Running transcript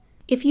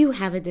If you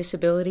have a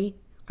disability,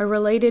 are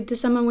related to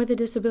someone with a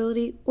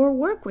disability, or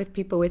work with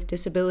people with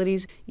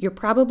disabilities, you're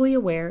probably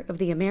aware of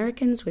the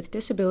Americans with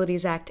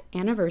Disabilities Act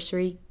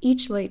anniversary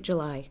each late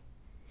July.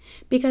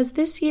 Because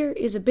this year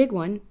is a big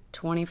one,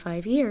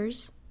 25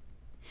 years,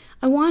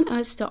 I want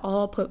us to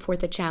all put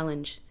forth a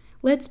challenge.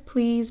 Let's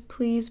please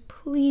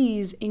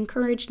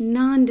encourage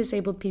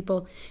non-disabled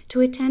people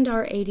to attend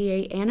our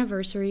ADA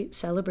anniversary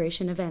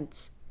celebration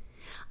events.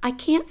 I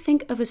can't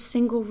think of a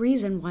single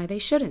reason why they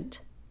shouldn't.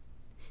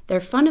 They're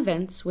fun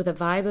events with a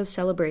vibe of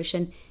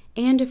celebration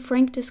and a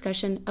frank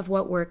discussion of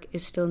what work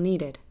is still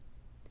needed.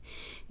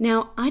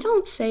 Now, I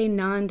don't say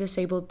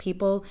non-disabled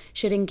people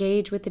should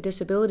engage with the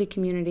disability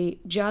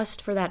community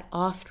just for that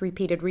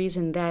oft-repeated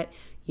reason that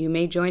you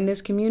may join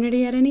this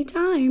community at any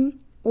time,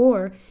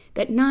 or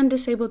that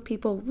non-disabled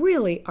people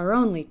really are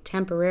only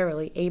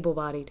temporarily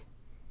able-bodied.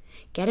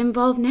 Get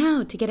involved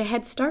now to get a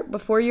head start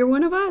before you're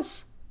one of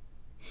us.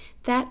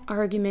 That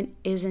argument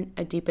isn't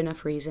a deep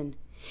enough reason.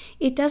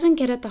 It doesn't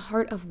get at the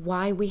heart of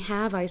why we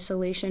have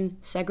isolation,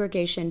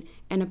 segregation,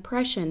 and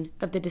oppression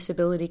of the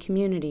disability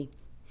community,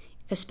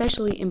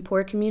 especially in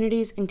poor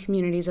communities and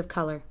communities of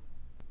color.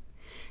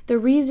 The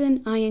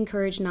reason I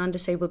encourage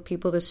non-disabled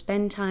people to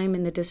spend time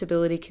in the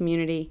disability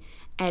community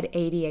at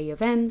ADA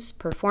events,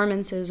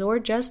 performances, or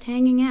just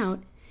hanging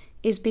out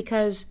is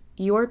because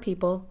you're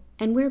people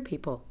and we're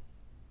people.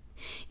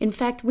 In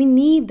fact, we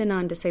need the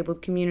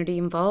non-disabled community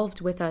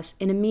involved with us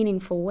in a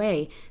meaningful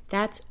way.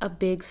 That's a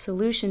big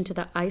solution to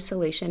the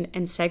isolation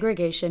and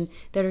segregation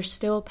that are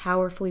still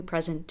powerfully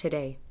present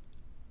today.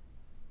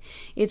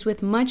 It's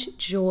with much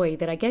joy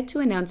that I get to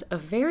announce a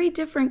very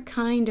different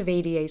kind of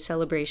ADA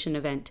celebration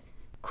event,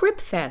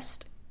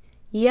 Cripfest.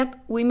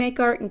 Yep, we make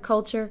art and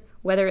culture,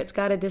 whether it's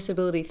got a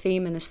disability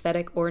theme and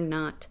aesthetic or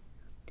not.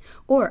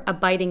 Or a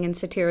biting and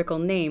satirical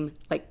name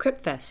like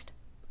Cripfest.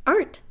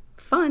 Art,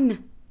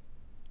 fun.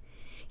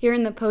 Here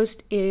in the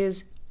post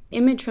is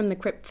image from the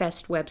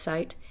Cripfest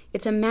website.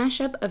 It's a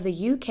mashup of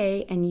the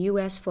UK and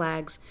US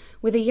flags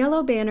with a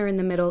yellow banner in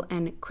the middle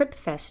and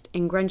Cripfest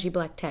in grungy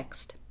black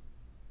text.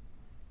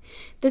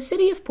 The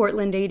City of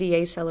Portland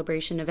ADA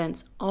celebration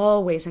events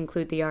always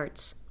include the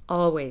arts.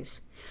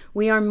 Always.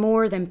 We are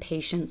more than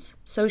patients,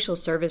 social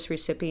service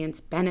recipients,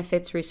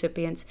 benefits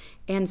recipients,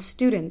 and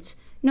students,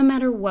 no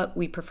matter what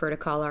we prefer to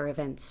call our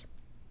events.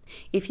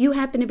 If you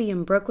happen to be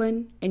in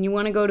Brooklyn and you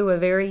want to go to a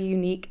very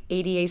unique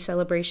ADA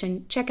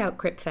celebration, check out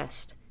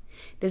Cripfest.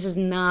 This is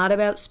not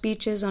about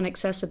speeches on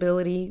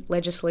accessibility,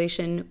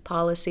 legislation,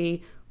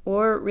 policy,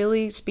 or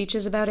really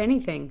speeches about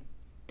anything.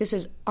 This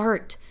is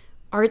art,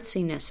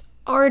 artsiness,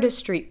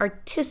 artistry,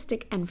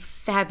 artistic, and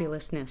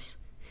fabulousness.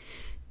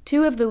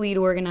 Two of the lead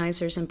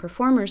organizers and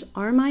performers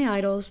are my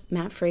idols,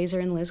 Matt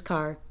Fraser and Liz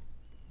Carr.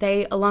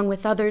 They, along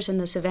with others in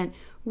this event,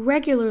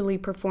 regularly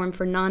perform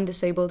for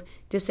non-disabled,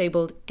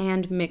 disabled,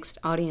 and mixed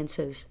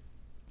audiences.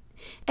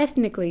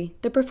 Ethnically,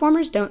 the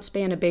performers don't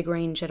span a big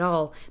range at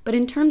all, but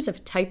in terms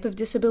of type of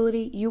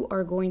disability, you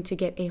are going to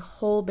get a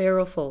whole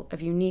barrel full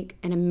of unique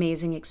and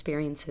amazing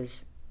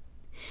experiences.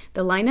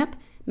 The lineup: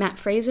 Matt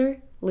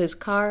Fraser, Liz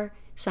Carr,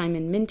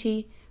 Simon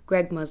Minty,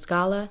 Greg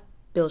Mozgala,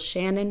 Bill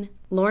Shannon,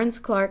 Lawrence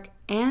Clark,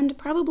 and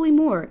probably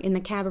more in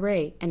the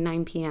cabaret at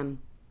 9 p.m.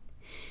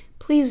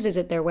 Please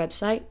visit their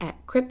website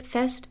at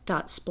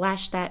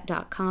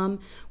cripfest.splashthat.com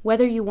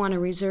whether you want to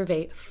reserve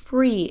a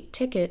free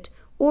ticket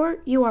or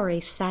you are a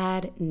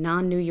sad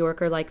non-New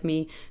Yorker like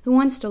me who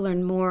wants to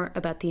learn more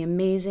about the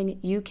amazing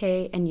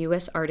UK and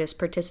US artists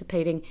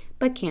participating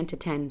but can't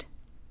attend.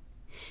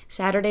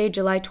 Saturday,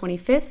 July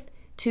 25th,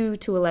 2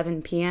 to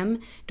 11 p.m.,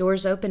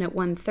 doors open at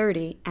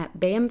 1:30 at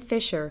Bam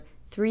Fisher,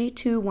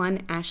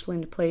 321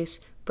 Ashland Place,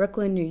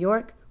 Brooklyn, New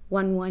York,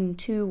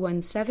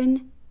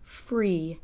 11217, free.